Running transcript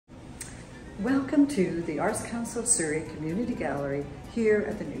Welcome to the Arts Council of Surrey Community Gallery here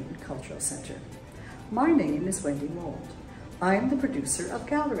at the Newton Cultural Centre. My name is Wendy Mould. I'm the producer of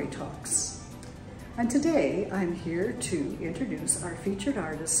Gallery Talks. And today I'm here to introduce our featured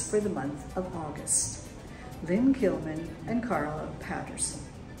artists for the month of August, Lynne KELMAN and Carla Paterson.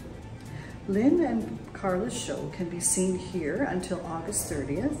 Lynne and Carla's show can be seen here until August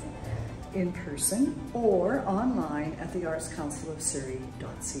 30th in person or online at the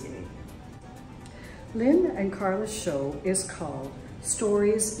artscouncilofsurrey.ca. Lynne and Carla's show is called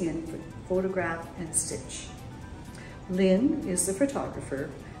Stories in Photograph and Stitch. Lynne is the photographer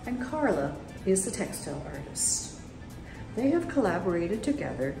and Carla is the textile artist. They have collaborated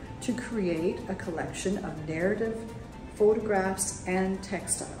together to create a collection of narrative photographs and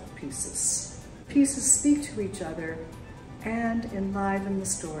textile pieces. Pieces speak to each other and enliven the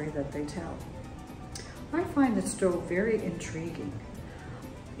story that they tell. I find the show very intriguing.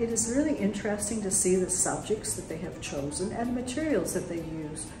 It is really interesting to see the subjects that they have chosen and the materials that they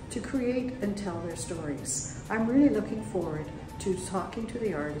use to create and tell their stories. I'm really looking forward to talking to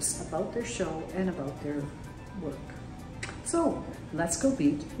the artists about their show and about their work. So let's go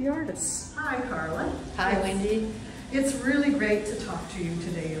meet the artists. Hi, Carla. Hi, Wendy. It's really great to talk to you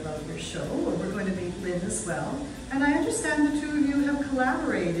today about your show. We're going to meet Lynne as well. And I understand the two of you have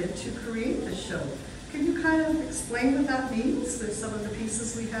collaborated to create the show. Can you kind of explain what that means with some of the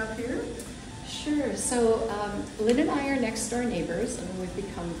pieces we have here? Sure. So Lynne and I are next door neighbors, and we've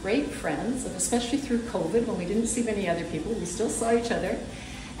become great friends, and especially through COVID when we didn't see many other people, we still saw each other.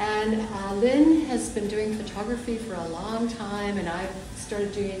 And Lynne has been doing photography for a long time, and I've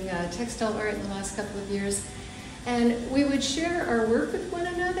started doing textile art in the last couple of years. And we would share our work with one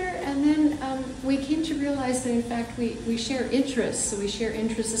another, and then we came to realize that in fact we share interests. So we share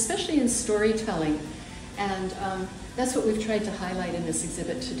interests, especially in storytelling. And that's what we've tried to highlight in this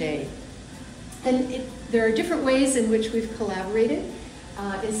exhibit today. And there are different ways in which we've collaborated.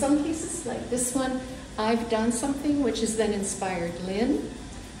 In some cases, like this one, I've done something which has then inspired Lynne.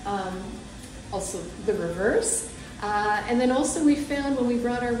 Also the reverse. And then also we found when we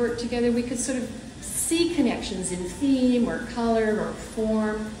brought our work together, we could sort of see connections in theme or color or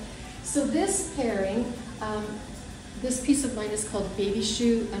form. So this pairing, this piece of mine is called Baby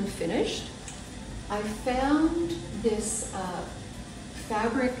Shoe Unfinished. I found this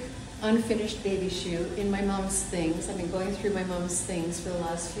fabric unfinished baby shoe in my mom's things. I've been going through my mom's things for the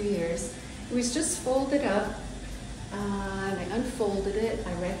last few years. It was just folded up, and I unfolded it.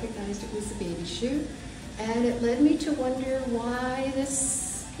 I recognized it was a baby shoe, and it led me to wonder why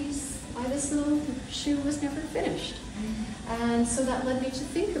this little shoe was never finished. And so that led me to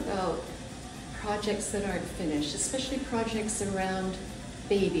think about projects that aren't finished, especially projects around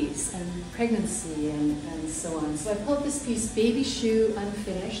babies and pregnancy and so on. So I called this piece Baby Shoe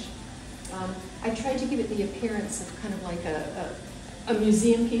Unfinished. I tried to give it the appearance of kind of like a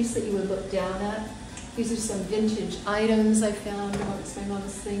museum piece that you would look down at. These are some vintage items I found amongst my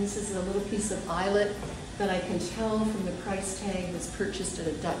mom's things. This is a little piece of eyelet that I can tell from the price tag was purchased at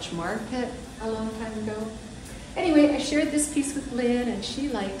a Dutch market a long time ago. Anyway, I shared this piece with Lynne and she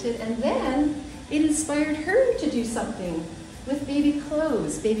liked it, and then it inspired her to do something with baby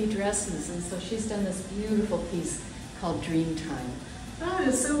clothes, baby dresses, and so she's done this beautiful piece called Dreamtime. That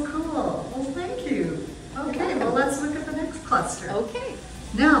is so cool. Well, thank you. Okay, well, let's look at the next cluster. Okay.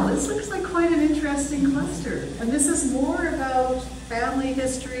 Now, this looks like quite an interesting cluster. And this is more about family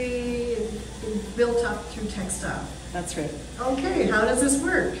history built up through textile. That's right. Okay, how does this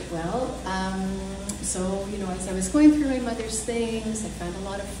work? Well, so, you know, as I was going through my mother's things, I found a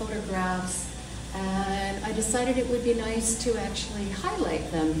lot of photographs, and I decided it would be nice to actually highlight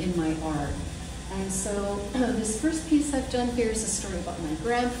them in my art. And so this first piece I've done here is a story about my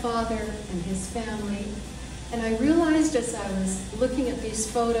grandfather and his family. And I realized as I was looking at these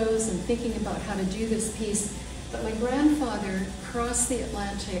photos and thinking about how to do this piece, that my grandfather crossed the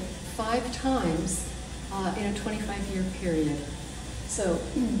Atlantic 5 times in a 25-year period. So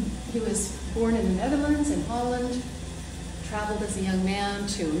he was born in the Netherlands, in Holland, traveled as a young man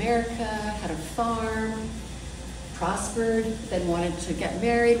to America, had a farm, prospered, then wanted to get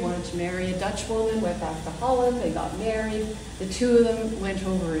married, wanted to marry a Dutch woman, went back to Holland, they got married. The two of them went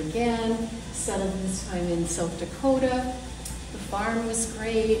over again, settled this time in South Dakota. The farm was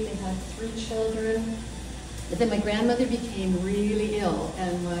great, they had 3 children. But then my grandmother became really ill,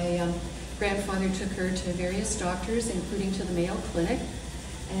 and my grandfather took her to various doctors, including to the Mayo Clinic,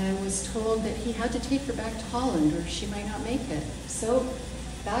 and was told that he had to take her back to Holland or she might not make it. So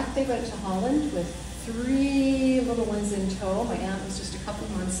back they went to Holland with 3 little ones in tow. My aunt was just a couple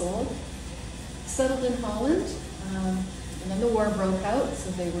months old. Settled in Holland, And then the war broke out, so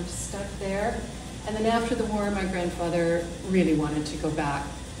they were stuck there. And then after the war, my grandfather really wanted to go back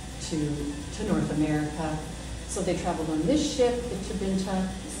to North America. So they traveled on this ship, the Tabinta.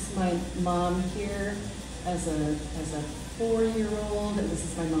 This is my mom here as a 4-year-old, and this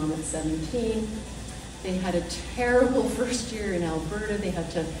is my mom at 17. They had a terrible first year in Alberta. They had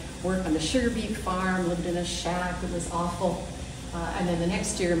to work on the sugar beet farm, lived in a shack. It was awful. And then the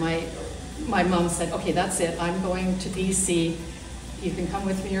next year, my mom said, okay, that's it. I'm going to BC. You can come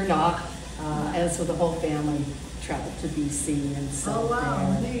with me or not. And so the whole family traveled to BC and so. Oh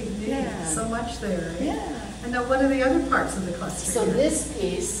wow, neat. Yeah. So much there. Yeah. And now what are the other parts of the cluster? So here? this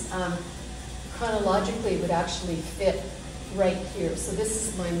piece, chronologically, would actually fit right here. So this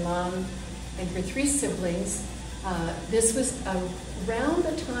is my mom and her 3 siblings. This was around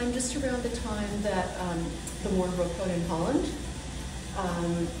the time, just around the time that the war broke out in Holland.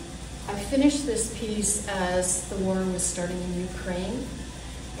 I finished this piece as the war was starting in Ukraine,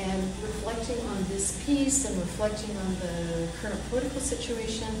 and reflecting on this piece and reflecting on the current political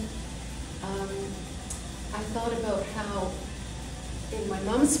situation, I thought about how in my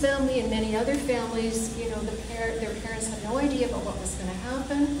mom's family and many other families, you know, their parents had no idea about what was going to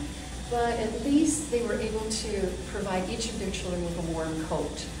happen, but at least they were able to provide each of their children with a warm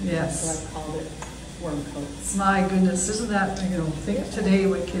coat. Yes. So I've called it warm coats. My goodness, isn't that, you know, think today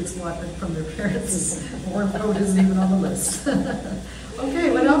what kids want from their parents. Warm coat isn't even on the list.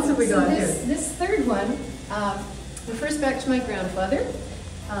 Okay, what else have we got here? This third one, refers back to my grandfather.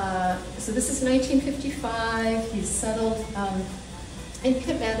 So this is 1955. He's settled in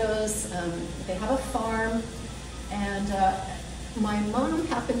Pitt Meadows. They have a farm, and my mom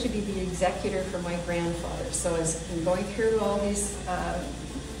happened to be the executor for my grandfather. So as I'm going through all these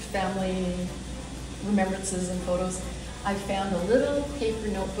family remembrances and photos, I found a little paper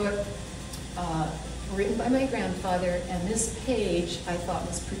notebook written by my grandfather, and this page I thought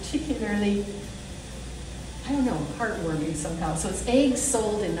was particularly, I don't know, heartwarming somehow. So it's eggs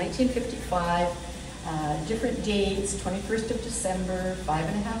sold in 1955, different dates, 21st of December,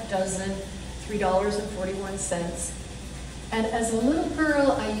 5.5 dozen, $3.41. And as a little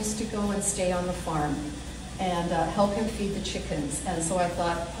girl, I used to go and stay on the farm and help him feed the chickens. And so I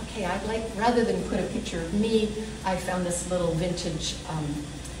thought, okay, I'd like, rather than put a picture of me, I found this little vintage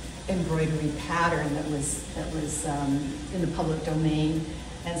embroidery pattern that was in the public domain,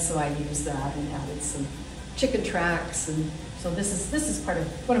 and so I used that and added some chicken tracks, and so this is part of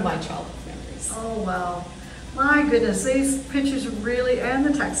one of my childhood memories. Oh wow, my goodness, these pictures really, and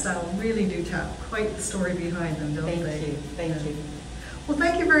the textile really do tell quite the story behind them, don't they? Thank you, thank you. Well,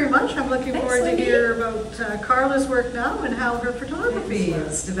 thank you very much. I'm looking forward to hear about Carla's work now and how her photography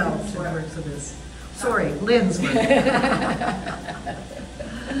is developed in the works of this. Sorry, Lynn's work.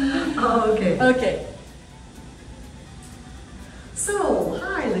 Oh, okay. Okay. So,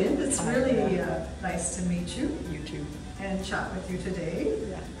 hi Lynn, it's really nice to meet you. You too. And chat with you today.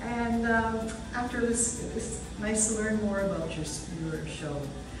 Yeah. And after this, it's nice to learn more about your show.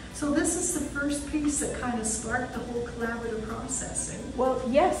 So this is the first piece that kind of sparked the whole collaborative process. Well,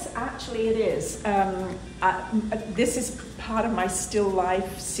 yes, actually it is. This is part of my Still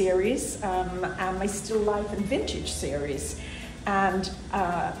Life series and my Still Life and Vintage series. And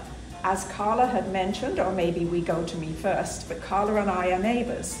as Carla had mentioned, or maybe we go to me first, but Carla and I are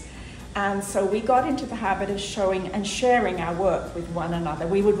neighbors. And so we got into the habit of showing and sharing our work with one another.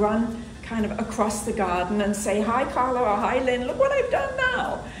 We would run kind of across the garden and say, hi Carla, or hi Lynn, look what I've done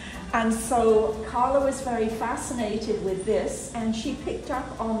now. And so Carla was very fascinated with this, and she picked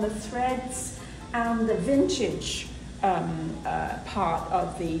up on the threads and the vintage part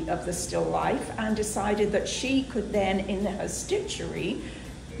of the still life, and decided that she could then, in her stitchery,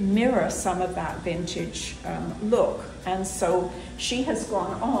 mirror some of that vintage look. And so she has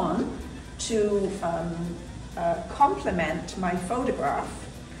gone on to complement my photograph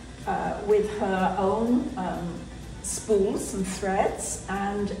with her own spools and threads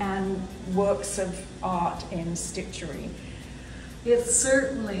and works of art in stitchery. It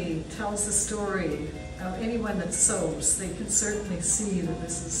certainly tells the story of anyone that sews. They can certainly see that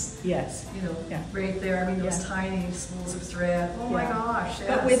this is, yes, you know, right there. I mean, those tiny spools of thread. Oh my gosh! Yes.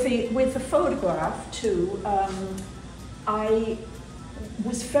 But with the photograph too, I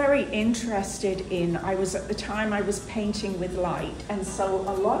was very interested in. At the time I was painting with light, and so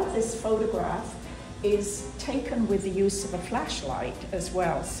a lot of this photograph is taken with the use of a flashlight as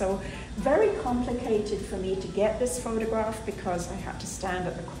well. So very complicated for me to get this photograph because I had to stand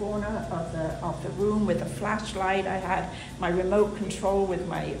at the corner of the room with a flashlight. I had my remote control with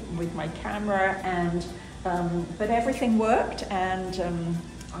my camera, and but everything worked, and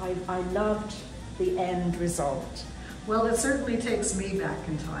I loved the end result. Well, it certainly takes me back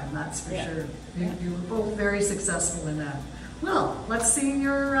in time, that's for sure. You were both very successful in that. Well, let's see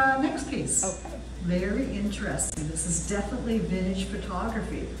your next piece. Okay. Very interesting. This is definitely vintage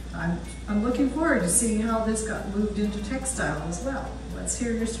photography. I'm looking forward to seeing how this got moved into textile as well. Let's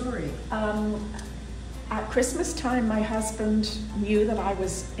hear your story. At Christmas time, my husband knew that I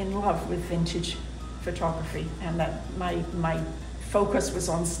was in love with vintage photography and that my focus was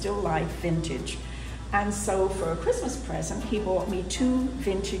on still life vintage. And so for a Christmas present, he bought me 2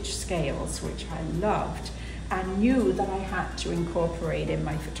 vintage scales, which I loved and knew that I had to incorporate in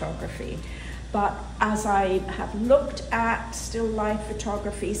my photography. But as I have looked at still life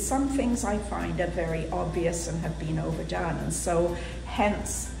photography, some things I find are very obvious and have been overdone. And so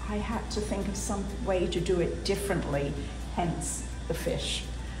hence I had to think of some way to do it differently, hence the fish.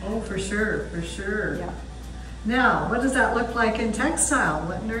 Oh, for sure, for sure. Yeah. Now, what does that look like in textile?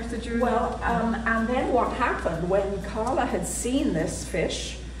 What on earth did you... Well, and then what happened when Carla had seen this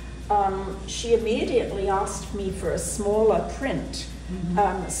fish, she immediately asked me for a smaller print.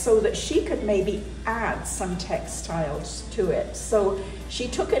 So that she could maybe add some textiles to it. So she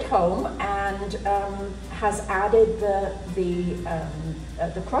took it home and has added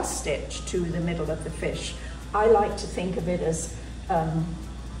the cross stitch to the middle of the fish. I like to think of it as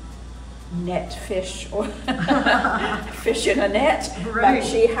net fish or fish in a net, right. But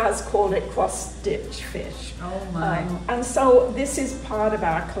she has called it cross stitch fish. Oh my. And so this is part of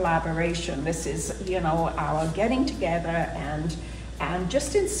our collaboration. This is, you know, our getting together and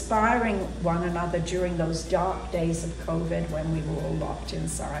just inspiring one another during those dark days of COVID when we were all locked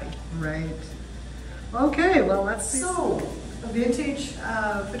inside. Right. Okay, well, let's see. So, vintage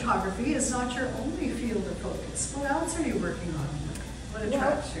photography is not your only field of focus. What else are you working on? What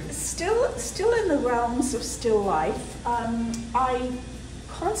attracts you? Still in the realms of still life, I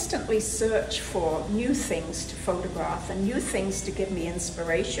constantly search for new things to photograph and new things to give me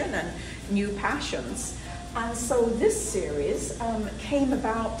inspiration and new passions. And so this series came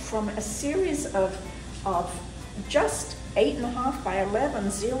about from a series of just 8.5 by 11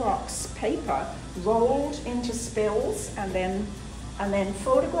 Xerox paper rolled into spills and then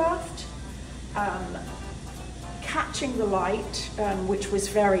photographed, catching the light, which was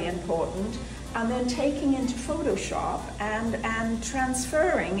very important, and then taking into Photoshop and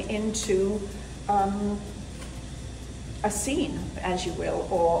transferring into a scene, as you will,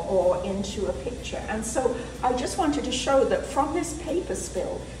 or into a picture. And so I just wanted to show that from this paper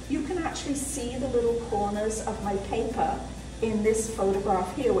spill, you can actually see the little corners of my paper in this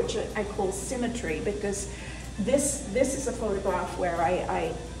photograph here, which I call symmetry, because this is a photograph where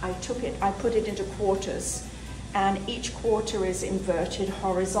I put it into quarters, and each quarter is inverted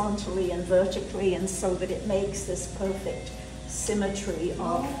horizontally and vertically, and so that it makes this perfect symmetry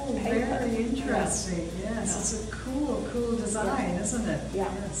of paper. Very interesting. Yes, Yeah. It's a cool design, isn't it?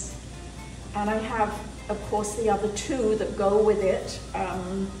 Yeah. Yes. And I have, of course, the other 2 that go with it.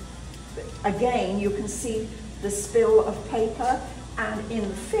 Again, you can see the spill of paper, and in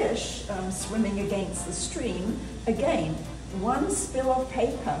the fish swimming against the stream, again, one spill of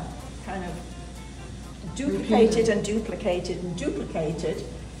paper kind of duplicated and duplicated and duplicated,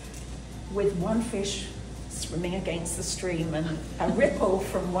 with one fish swimming against the stream and a ripple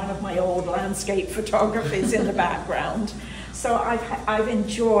from one of my old landscape photographies in the background. So I've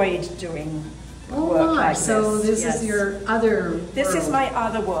enjoyed doing work like this. So this yes. is your other This world. is my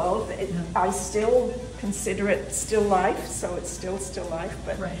other world. I still consider it still life, so it's still life,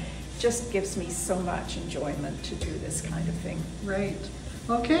 but Right. just gives me so much enjoyment to do this kind of thing. Right.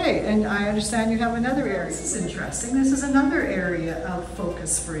 Okay, and I understand you have another area. This is interesting. This is another area of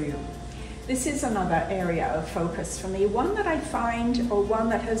focus for you. This is another area of focus for me, one that I find, or one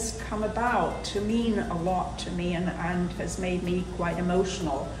that has come about to mean a lot to me and has made me quite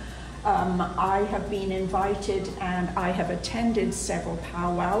emotional. I have been invited and I have attended several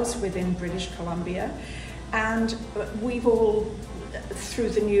powwows within British Columbia, and we've all, through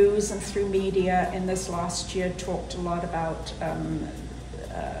the news and through media in this last year, talked a lot about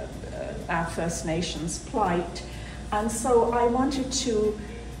our First Nations plight. And so I wanted to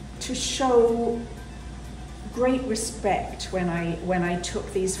show great respect when I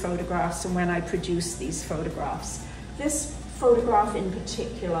took these photographs and when I produced these photographs. This photograph in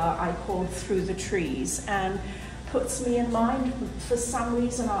particular I called Through the Trees, and puts me in mind, for some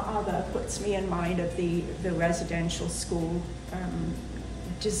reason or other, puts me in mind of the residential school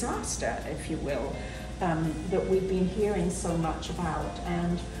disaster, if you will, that we've been hearing so much about.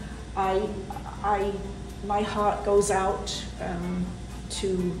 And my heart goes out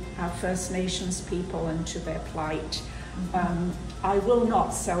to our First Nations people and to their plight. I will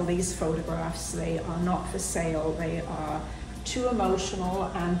not sell these photographs. They are not for sale. They are too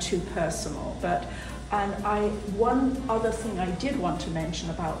emotional and too personal. One other thing I did want to mention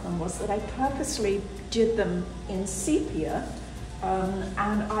about them was that I purposely did them in sepia, and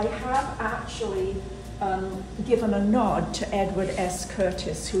I have actually given a nod to Edward S.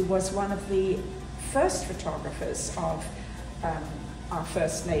 Curtis, who was one of the first photographers of our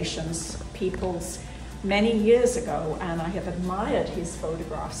First Nations peoples many years ago, and I have admired his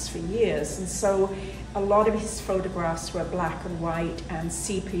photographs for years. And so a lot of his photographs were black and white and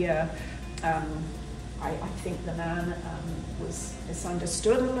sepia. I think the man was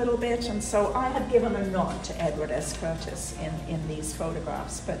misunderstood a little bit, and so I have given a nod to Edward S. Curtis in these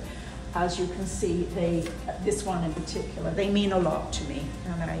photographs. But as you can see, this one in particular, they mean a lot to me,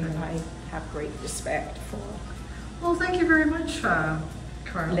 and I have great respect for. Well, thank you very much, Carla.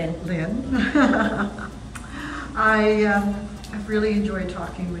 Lynn. I've really enjoyed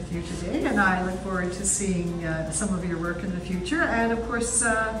talking with you today, and I look forward to seeing some of your work in the future, and of course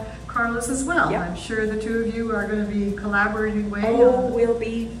Carla's as well. Yep. I'm sure the two of you are going to be collaborating way. We'll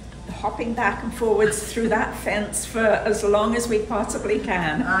be hopping back and forwards through that fence for as long as we possibly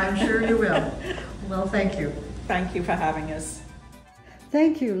can. I'm sure you will. Well, thank you. Thank you for having us.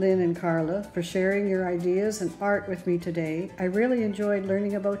 Thank you, Lynn and Carla, for sharing your ideas and art with me today. I really enjoyed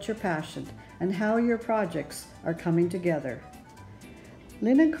learning about your passion and how your projects are coming together.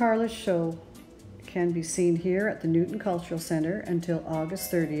 Lynn and Carla's show can be seen here at the Newton Cultural Centre until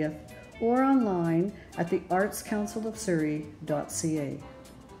August 30th or online at theartscouncilofsurrey.ca.